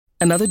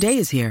Another day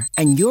is here,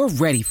 and you're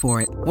ready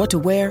for it. What to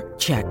wear?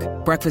 Check.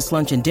 Breakfast,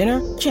 lunch, and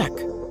dinner? Check.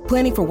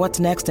 Planning for what's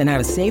next and how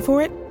to save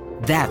for it?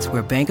 That's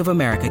where Bank of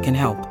America can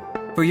help.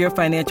 For your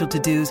financial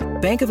to-dos,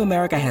 Bank of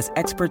America has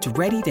experts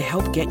ready to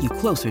help get you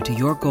closer to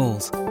your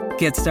goals.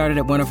 Get started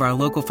at one of our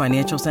local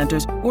financial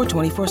centers or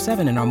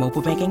 24/7 in our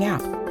mobile banking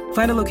app.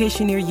 Find a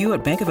location near you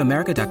at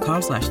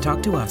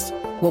bankofamerica.com/talktous.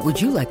 What would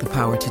you like the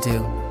power to do?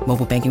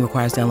 Mobile banking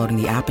requires downloading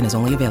the app and is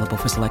only available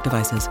for select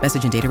devices.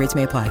 Message and data rates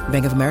may apply.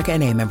 Bank of America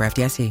NA, member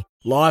FDIC.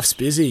 Life's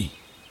busy.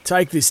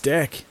 Take this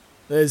deck.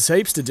 There's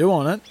heaps to do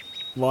on it,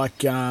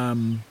 like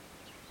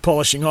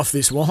polishing off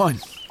this wine.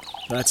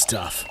 That's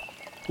tough.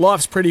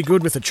 Life's pretty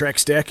good with a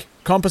Trex deck.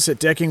 Composite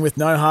decking with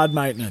no hard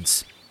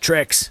maintenance.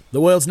 Trex,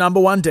 the world's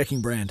 #1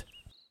 decking brand.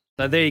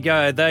 So there you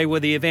go. They were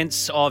the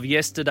events of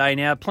yesterday.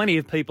 Now, plenty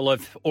of people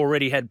have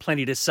already had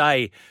plenty to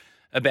say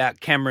about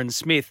Cameron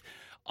Smith.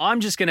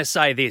 I'm just going to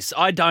say this.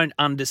 I don't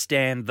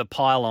understand the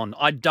pile-on.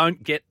 I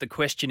don't get the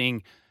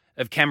questioning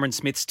of Cameron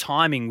Smith's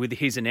timing with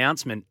his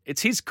announcement.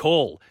 It's his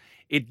call.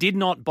 It did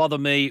not bother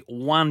me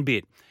one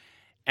bit.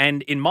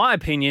 And in my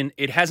opinion,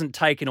 it hasn't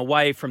taken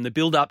away from the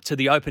build-up to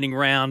the opening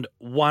round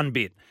one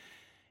bit.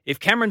 If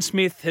Cameron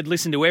Smith had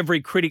listened to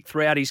every critic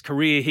throughout his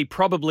career, he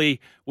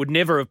probably would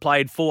never have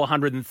played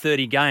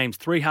 430 games,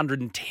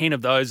 310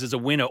 of those as a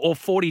winner, or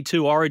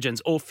 42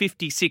 Origins, or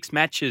 56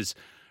 matches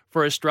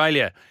for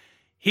Australia.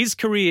 His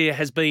career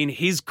has been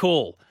his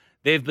call.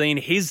 They've been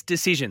his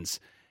decisions.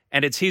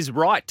 And it's his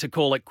right to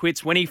call it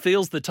quits when he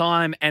feels the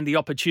time and the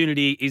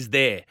opportunity is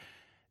there.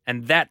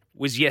 And that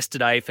was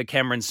yesterday for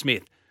Cameron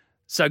Smith.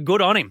 So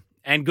good on him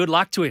and good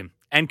luck to him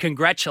and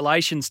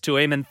congratulations to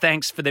him and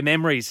thanks for the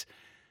memories.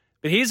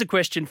 But here's a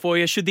question for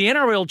you. Should the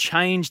NRL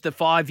change the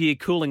 5-year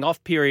cooling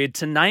off period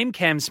to name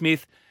Cam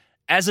Smith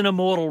as an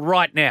immortal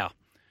right now?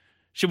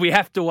 Should we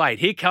have to wait?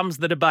 Here comes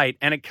the debate,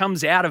 and it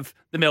comes out of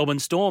the Melbourne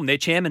Storm. Their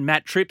chairman,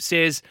 Matt Tripp,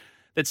 says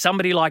that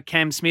somebody like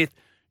Cam Smith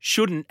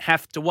shouldn't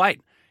have to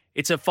wait.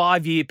 It's a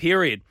 5-year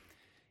period.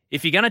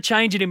 If you're going to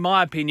change it, in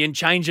my opinion,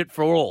 change it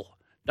for all.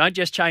 Don't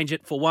just change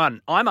it for one.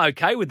 I'm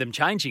okay with them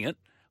changing it.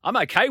 I'm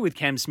okay with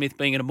Cam Smith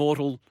being an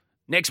immortal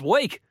next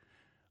week.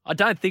 I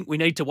don't think we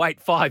need to wait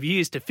 5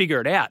 years to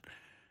figure it out.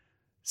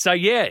 So,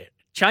 yeah,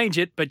 change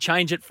it, but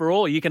change it for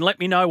all. You can let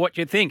me know what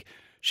you think.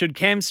 Should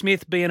Cam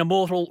Smith be an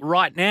immortal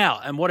right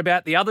now? And what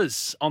about the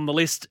others on the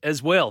list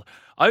as well?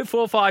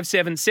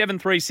 0457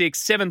 736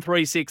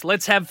 736.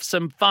 Let's have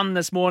some fun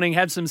this morning,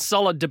 have some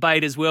solid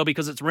debate as well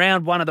because it's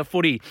round one of the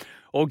footy.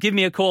 Or give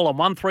me a call on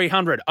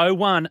 1300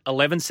 01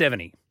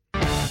 1170.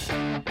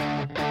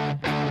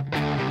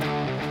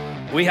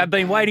 We have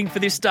been waiting for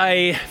this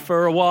day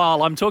for a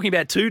while. I'm talking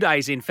about 2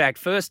 days, in fact.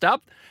 First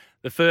up,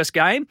 the first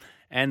game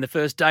and the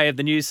first day of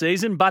the new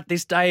season, but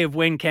this day of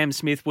when Cam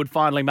Smith would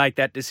finally make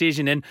that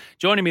decision. And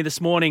joining me this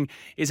morning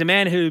is a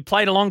man who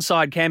played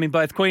alongside Cam in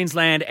both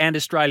Queensland and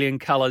Australian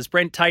colours.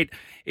 Brent Tate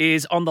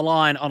is on the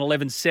line on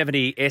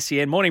 1170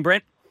 SEN. Morning,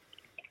 Brent.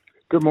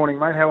 Good morning,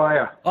 mate. How are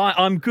you?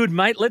 I'm good,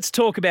 mate. Let's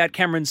talk about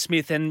Cameron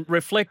Smith and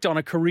reflect on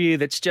a career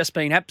that's just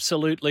been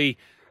absolutely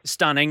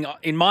stunning.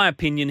 In my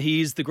opinion, he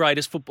is the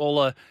greatest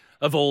footballer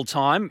of all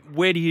time.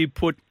 Where do you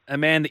put a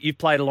man that you've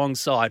played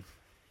alongside?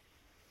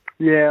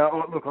 Yeah,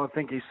 look, I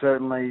think he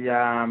certainly has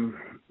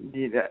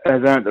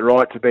earned the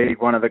right to be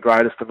one of the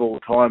greatest of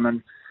all time.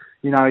 And,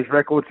 you know, his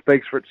record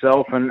speaks for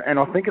itself. And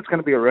I think it's going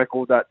to be a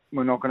record that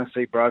we're not going to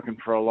see broken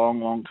for a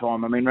long, long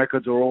time. I mean,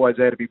 records are always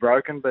there to be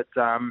broken, but,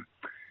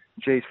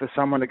 geez, for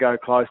someone to go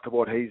close to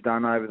what he's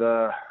done over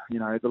the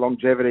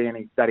longevity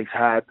that he's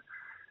had,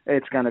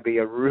 it's going to be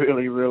a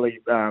really, really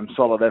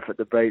solid effort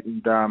to beat.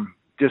 And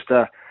just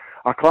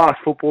a class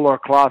footballer, a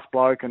class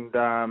bloke, and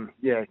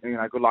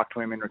good luck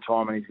to him in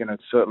retirement. He's going to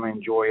certainly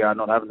enjoy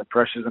not having the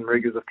pressures and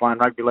rigours of playing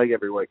rugby league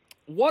every week.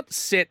 What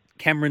set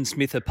Cameron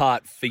Smith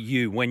apart for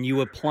you when you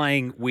were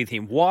playing with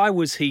him? Why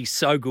was he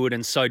so good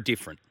and so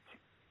different?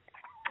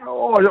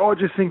 I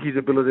just think his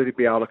ability to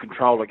be able to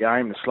control the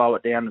game, to slow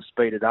it down, to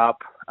speed it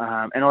up,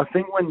 and I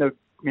think when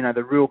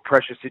the real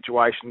pressure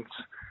situations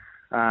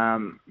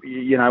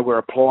were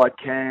applied,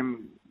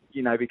 Cam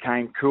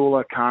became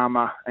cooler,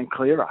 calmer, and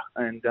clearer,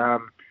 and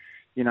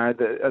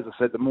as I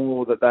said, the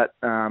more that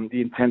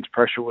the intense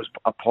pressure was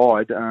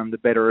applied, the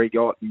better he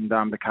got and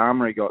the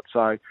calmer he got.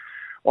 So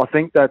I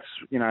think that's,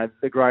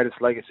 the greatest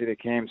legacy that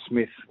Cam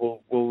Smith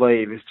will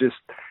leave is just,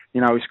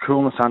 his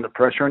coolness under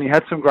pressure. And he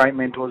had some great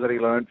mentors that he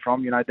learned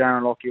from.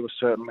 Darren Lockyer was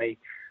certainly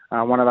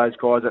one of those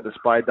guys that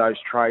displayed those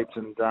traits.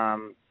 And,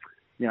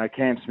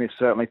 Cam Smith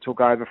certainly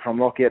took over from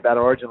Lockyer at that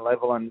Origin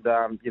level and,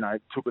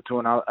 took it to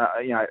another,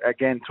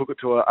 took it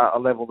to a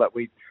level that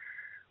we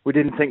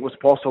didn't think was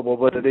possible,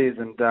 but it is.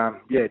 And,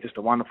 just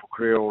a wonderful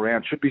career all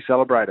round. Should be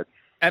celebrated.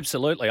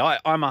 Absolutely.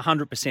 I'm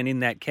 100%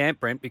 in that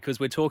camp, Brent, because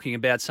we're talking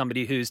about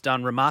somebody who's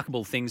done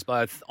remarkable things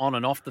both on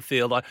and off the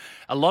field.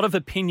 A lot of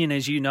opinion,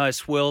 as you know,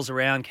 swirls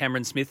around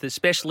Cameron Smith,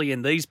 especially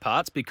in these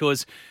parts,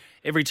 because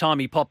every time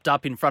he popped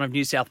up in front of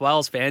New South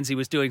Wales fans, he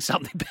was doing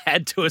something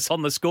bad to us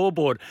on the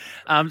scoreboard.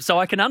 So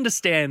I can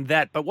understand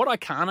that. But what I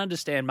can't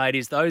understand, mate,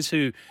 is those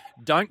who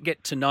don't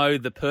get to know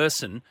the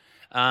person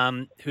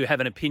who have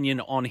an opinion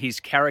on his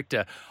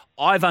character.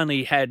 I've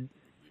only had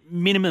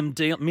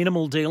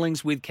minimal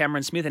dealings with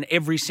Cameron Smith, and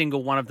every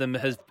single one of them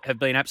have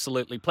been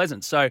absolutely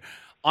pleasant. So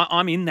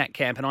I'm in that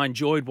camp, and I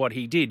enjoyed what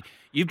he did.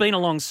 You've been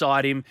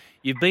alongside him.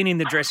 You've been in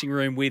the dressing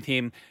room with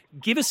him.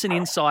 Give us an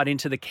insight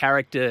into the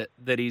character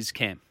that is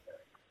Cam.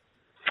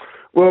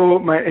 Well,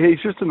 mate,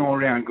 he's just an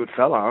all-round good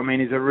fella. I mean,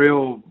 he's a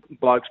real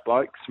bloke's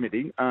bloke,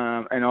 Smithy,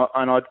 and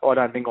I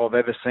don't think I've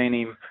ever seen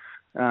him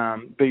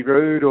be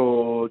rude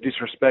or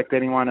disrespect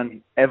anyone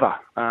and ever.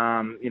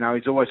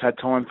 He's always had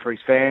time for his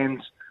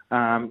fans.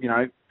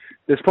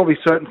 There's probably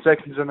certain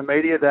sections in the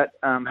media that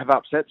have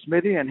upset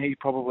Smithy, and he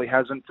probably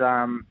hasn't,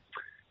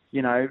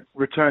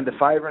 returned the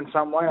favour in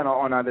some way. And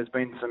I know there's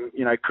been some,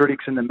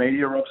 critics in the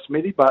media of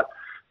Smithy, but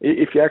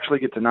if you actually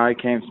get to know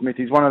Cam Smith,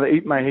 he's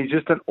he's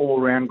just an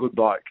all-round good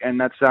bloke, and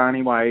that's the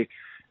only way.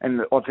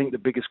 And I think the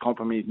biggest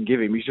compliment you can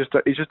give him, he's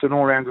just an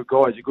all-round good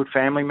guy. He's a good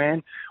family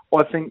man.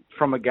 I think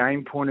from a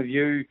game point of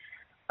view,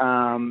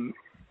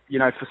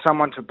 for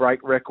someone to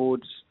break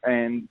records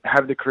and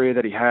have the career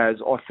that he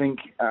has, I think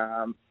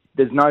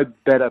there's no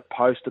better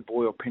poster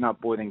boy or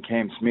pin-up boy than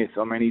Cam Smith.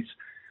 I mean,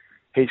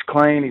 he's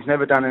clean. He's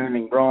never done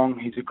anything wrong.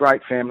 He's a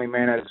great family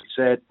man, as I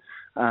said.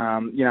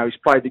 He's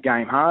played the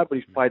game hard, but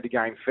he's played the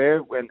game fair,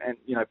 and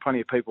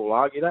plenty of people will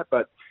argue that.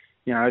 But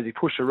as he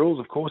pushed the rules,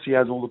 of course, he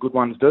has all the good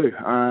ones do.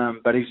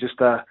 But he's just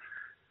a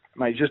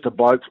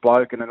bloke's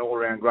bloke and an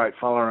all-round great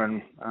fella.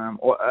 And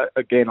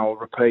again, I'll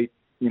repeat,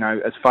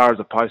 as far as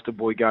a poster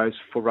boy goes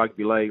for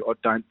rugby league, I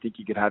don't think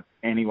you could have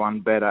anyone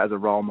better as a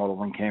role model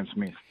than Cam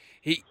Smith.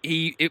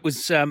 It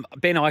was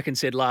Ben Ikin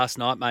said last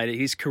night, mate.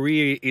 His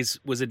career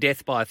was a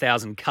death by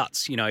 1,000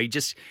 cuts. He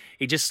just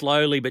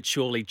slowly but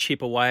surely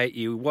chip away at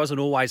you. He wasn't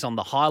always on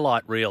the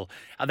highlight reel.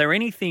 Are there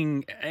any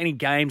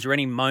games or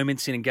any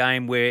moments in a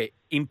game where,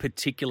 in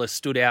particular,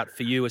 stood out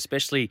for you?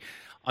 Especially,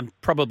 I'm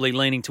probably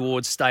leaning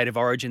towards State of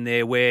Origin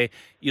there, where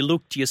you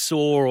looked, you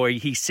saw, or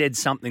he said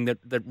something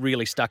that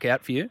really stuck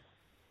out for you.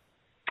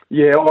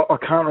 Yeah, I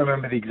can't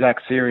remember the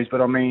exact series, but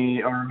I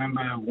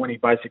remember when he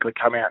basically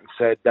came out and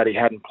said that he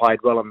hadn't played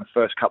well in the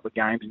first couple of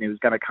games and he was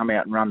going to come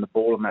out and run the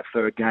ball in that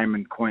third game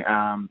in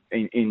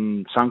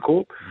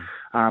Suncorp.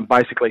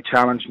 Basically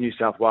challenged New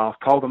South Wales,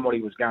 told them what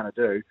he was going to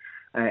do,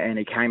 and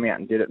he came out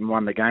and did it and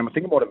won the game. I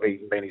think it might have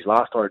even been his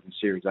last Origin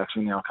series,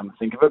 actually, now I come to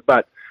think of it.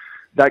 But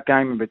that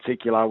game in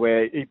particular,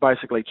 where he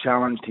basically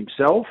challenged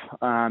himself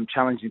in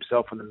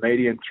the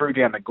media and threw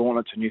down the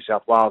gauntlet to New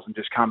South Wales and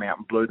just come out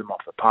and blew them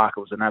off the park. It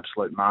was an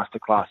absolute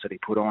masterclass that he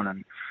put on.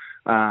 And,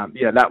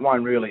 that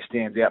one really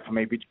stands out for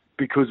me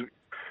because,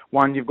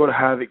 one, you've got to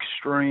have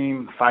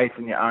extreme faith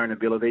in your own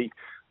ability,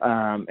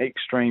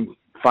 extreme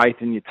faith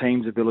in your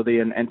team's ability,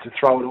 and to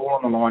throw it all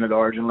on the line at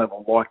Origin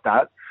level like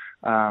that,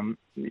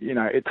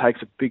 it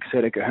takes a big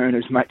set of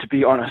kahunas, mate, to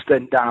be honest.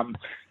 And,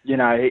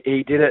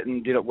 he did it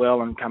and did it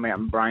well and come out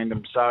and brained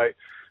them. So,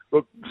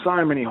 look,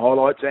 so many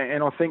highlights.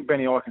 And I think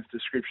Benny Ikin's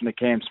description of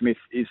Cam Smith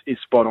is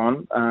spot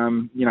on.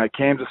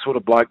 Cam's a sort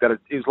of bloke that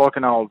is like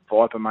an old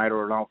Viper, mate,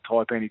 or an old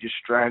Taipan. He'd just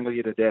strangle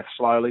you to death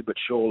slowly but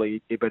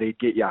surely, but he'd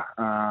get you.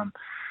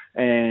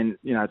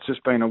 It's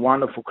just been a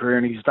wonderful career,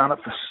 and he's done it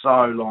for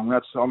so long.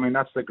 That's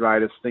the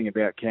greatest thing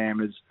about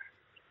Cam is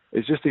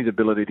just his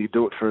ability to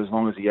do it for as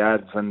long as he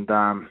has. And,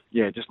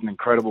 just an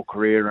incredible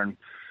career. And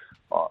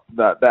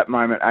that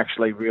moment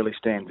actually really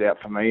stands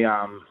out for me.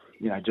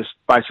 Just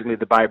basically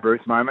the Babe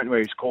Ruth moment where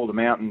he's called them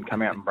out and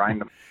come out and brained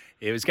them.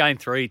 It was Game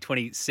 3,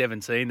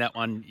 2017, that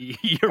one.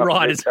 You're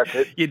right.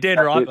 You're dead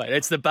right, mate.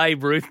 It's the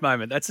Babe Ruth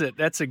moment.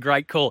 That's a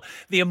great call.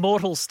 The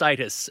immortal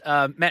status.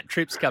 Matt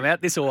Tripp's come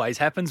out. This always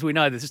happens. We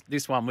know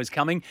this one was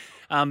coming.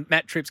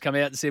 Matt Tripp's come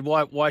out and said,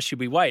 why should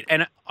we wait?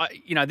 And,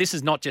 this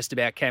is not just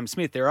about Cam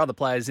Smith. There are other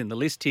players in the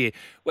list here.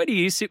 Where do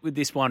you sit with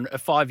this one, a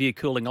 5-year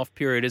cooling off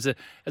period? As a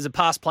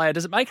past player,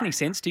 does it make any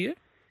sense to you?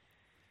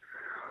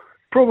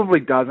 Probably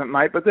doesn't,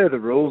 mate, but they're the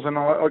rules, and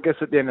I guess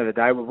at the end of the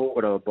day, we've all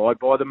got to abide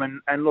by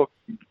them. And look,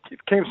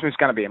 Cam Smith's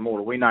going to be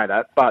immortal, we know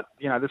that, but,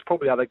 there's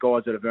probably other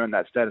guys that have earned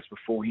that status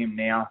before him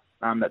now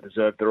that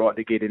deserve the right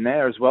to get in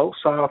there as well.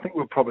 So I think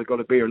we've probably got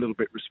to be a little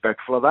bit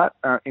respectful of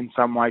that in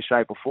some way,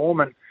 shape or form.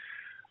 And,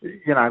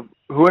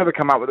 whoever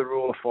come up with the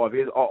rule of 5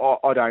 years,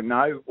 I don't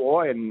know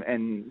why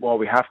and why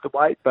we have to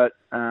wait, but,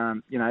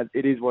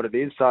 it is what it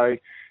is. So,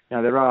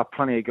 there are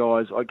plenty of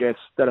guys, I guess,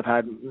 that have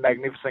had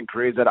magnificent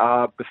careers that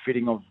are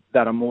befitting of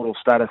that immortal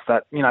status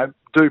that,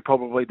 do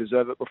probably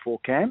deserve it before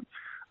Cam.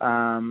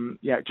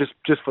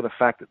 Just for the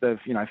fact that they've,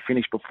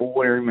 finished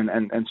before him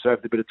and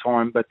served a bit of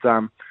time. But,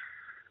 who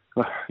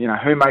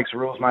makes the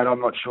rules, mate, I'm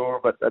not sure.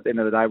 But at the end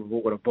of the day, we've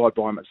all got to abide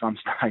by them at some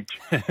stage.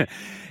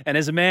 And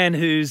as a man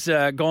who's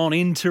gone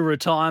into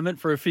retirement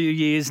for a few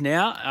years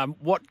now,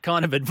 what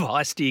kind of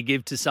advice do you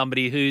give to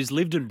somebody who's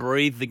lived and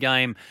breathed the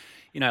game?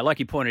 Like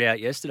you pointed out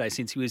yesterday,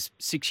 since he was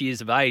 6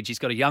 years of age, he's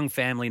got a young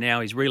family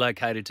now. He's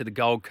relocated to the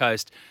Gold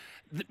Coast.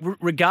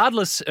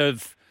 Regardless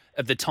of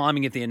the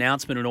timing of the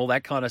announcement and all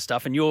that kind of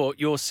stuff, and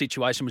your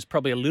situation was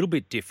probably a little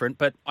bit different,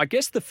 but I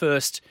guess the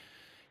first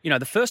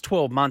the first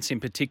 12 months in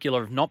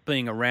particular of not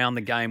being around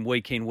the game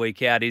week in,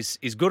 week out is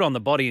good on the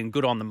body and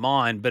good on the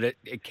mind, but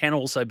it can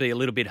also be a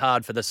little bit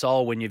hard for the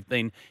soul when you've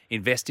been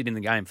invested in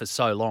the game for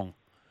so long.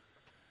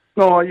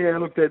 Oh, yeah,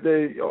 look,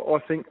 I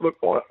think,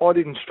 I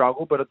didn't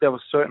struggle, but there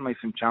was certainly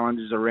some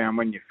challenges around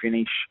when you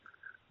finish.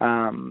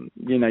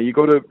 You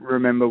got to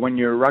remember when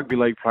you're a rugby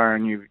league player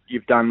and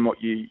you've done what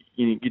you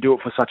do it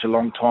for such a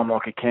long time,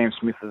 like a Cam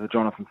Smith, as a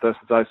Jonathan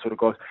Thurston, those sort of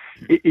guys.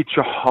 It's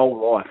your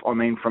whole life. I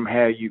mean, from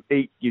how you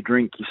eat, you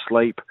drink, you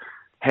sleep,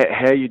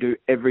 how you do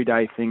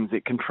everyday things,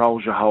 it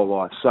controls your whole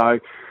life. So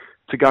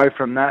to go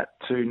from that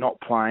to not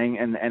playing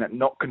and it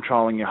not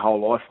controlling your whole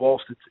life,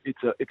 whilst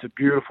it's a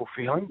beautiful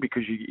feeling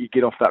because you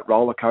get off that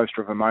roller coaster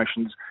of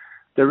emotions,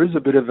 there is a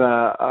bit of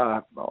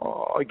a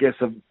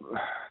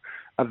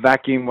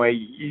vacuum where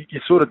you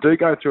sort of do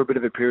go through a bit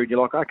of a period.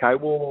 You're like, okay,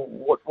 well,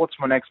 what's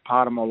my next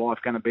part of my life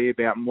going to be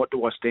about, and what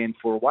do I stand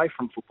for away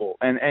from football?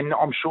 And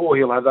I'm sure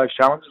he'll have those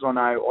challenges. I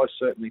know I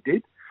certainly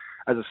did.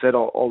 As I said,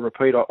 I'll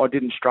repeat, I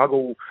didn't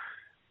struggle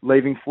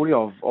leaving footy.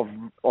 I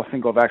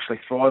think I've actually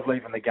thrived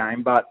leaving the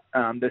game, but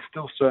there's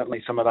still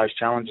certainly some of those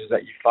challenges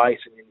that you face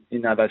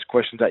and, those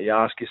questions that you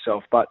ask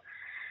yourself. But,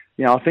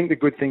 I think the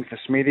good thing for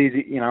Smith is,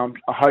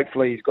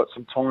 hopefully he's got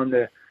some time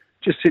to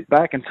just sit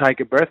back and take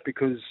a breath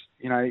because,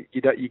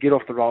 you get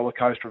off the roller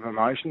coaster of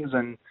emotions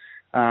and,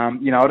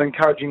 I'd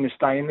encourage him to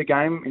stay in the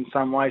game in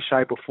some way,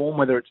 shape or form,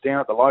 whether it's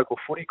down at the local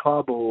footy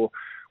club or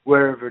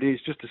wherever it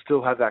is, just to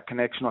still have that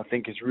connection. I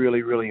think is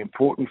really, really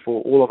important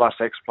for all of us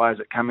ex-players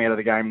that come out of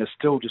the game to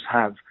still just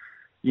have,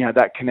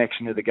 that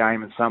connection to the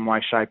game in some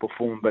way, shape or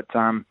form. But,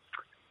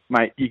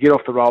 mate, you get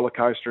off the roller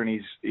coaster and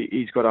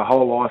he's got a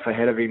whole life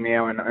ahead of him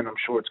now, and I'm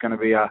sure it's going to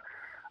be a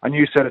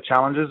new set of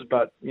challenges.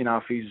 But,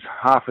 if he's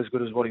half as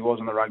good as what he was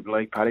in the rugby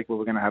league paddock,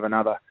 we're going to have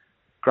another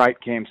great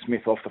Cam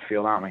Smith off the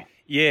field, aren't we?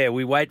 Yeah,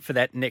 we wait for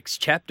that next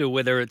chapter,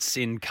 whether it's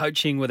in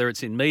coaching, whether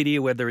it's in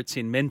media, whether it's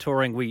in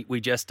mentoring. We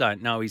just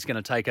don't know. He's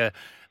going to take a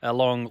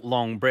long,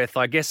 long breath.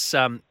 I guess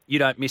you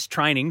don't miss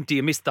training. Do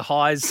you miss the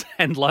highs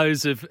and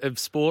lows of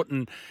sport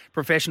and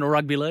professional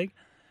rugby league?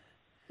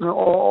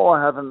 No,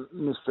 I haven't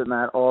missed it,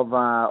 Matt.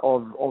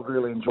 I've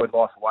really enjoyed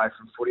life away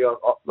from footy.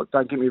 Look,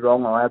 don't get me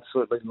wrong, I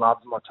absolutely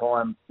loved my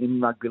time in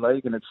rugby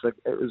league, and it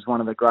was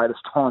one of the greatest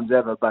times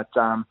ever. But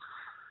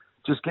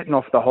just getting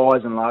off the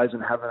highs and lows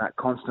and having that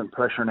constant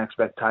pressure and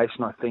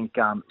expectation, I think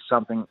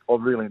something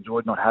I've really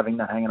enjoyed, not having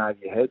that hanging over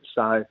your head.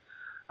 So, as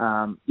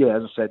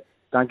I said,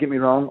 don't get me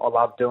wrong, I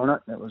love doing it.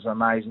 It was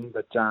amazing,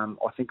 but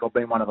I think I've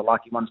been one of the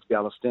lucky ones to be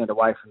able to stand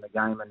away from the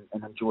game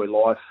and enjoy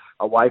life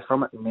away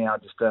from it. And now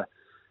just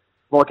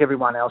like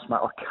everyone else, mate,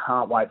 I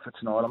can't wait for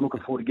tonight. I'm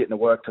looking forward to getting to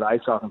work today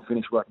so I can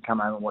finish work and come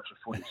home and watch the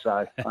footy.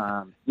 So,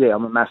 I'm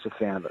a massive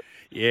fan of it.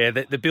 Yeah,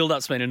 the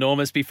build-up's been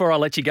enormous. Before I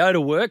let you go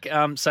to work,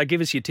 so give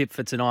us your tip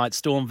for tonight,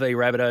 Storm v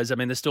Rabbitohs. I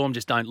mean, the Storm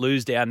just don't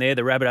lose down there.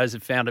 The Rabbitohs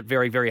have found it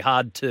very, very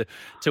hard to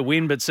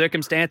win, but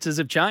circumstances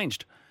have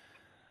changed.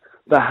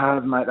 They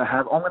have, mate, they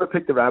have. I'm going to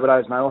pick the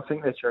Rabbitohs, mate. I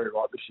think they're very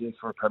right this year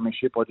for a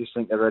premiership. I just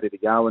think they're ready to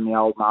go, and the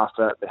old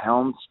master at the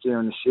helm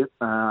steering the ship.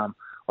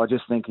 I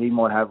just think he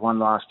might have one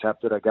last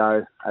chapter to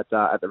go at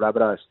the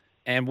Rabbitohs.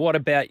 And what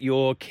about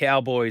your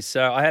Cowboys?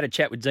 So I had a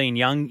chat with Dean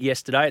Young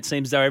yesterday. It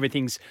seems though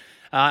everything's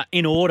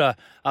in order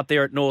up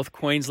there at North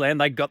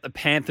Queensland. They got the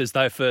Panthers,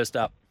 though, first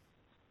up.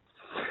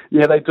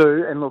 Yeah, they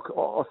do. And look,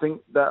 I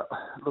think that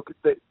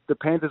the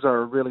Panthers are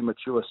a really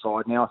mature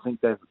side now. I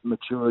think they've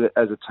matured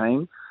as a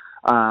team.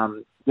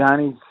 And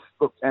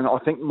I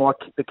think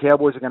the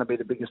Cowboys are going to be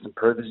the biggest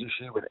improvers this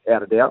year,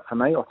 without a doubt, for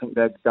me. I think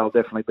they'll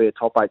definitely be a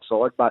top 8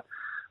 side. But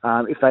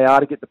if they are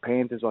to get the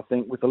Panthers, I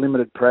think with the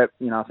limited prep,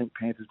 I think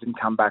Panthers didn't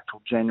come back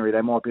till January.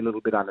 They might be a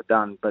little bit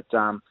underdone. But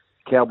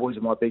Cowboys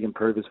are my big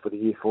improvers for the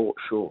year, for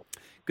sure.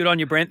 Good on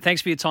you, Brent.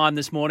 Thanks for your time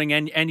this morning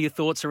and your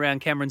thoughts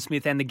around Cameron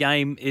Smith and the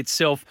game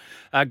itself.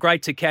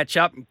 Great to catch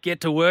up.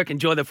 Get to work.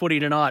 Enjoy the footy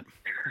tonight.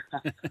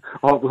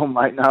 I will,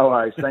 mate. No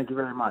worries. Thank you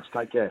very much.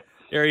 Take care.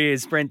 There he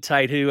is, Brent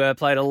Tate, who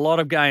played a lot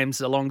of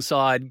games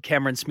alongside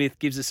Cameron Smith,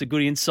 gives us a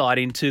good insight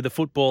into the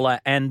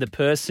footballer and the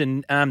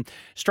person.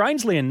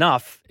 Strangely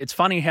enough, it's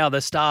funny how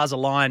the stars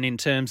align in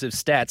terms of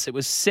stats. It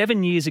was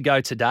 7 years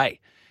ago today,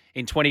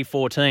 in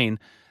 2014,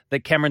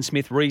 that Cameron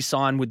Smith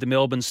re-signed with the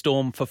Melbourne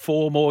Storm for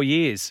 4 more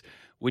years,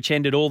 which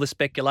ended all the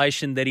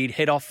speculation that he'd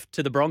head off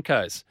to the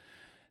Broncos.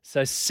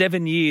 So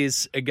 7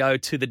 years ago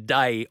to the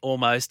day,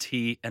 almost,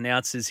 he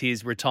announces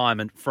his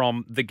retirement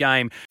from the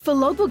game. For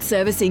logbook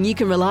servicing you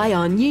can rely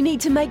on, you need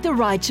to make the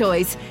right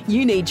choice.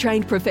 You need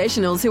trained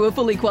professionals who are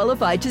fully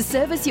qualified to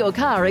service your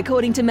car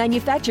according to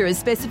manufacturer's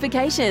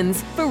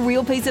specifications. For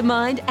real peace of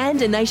mind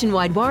and a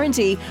nationwide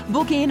warranty,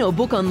 book in or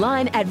book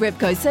online at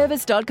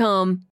repcoservice.com.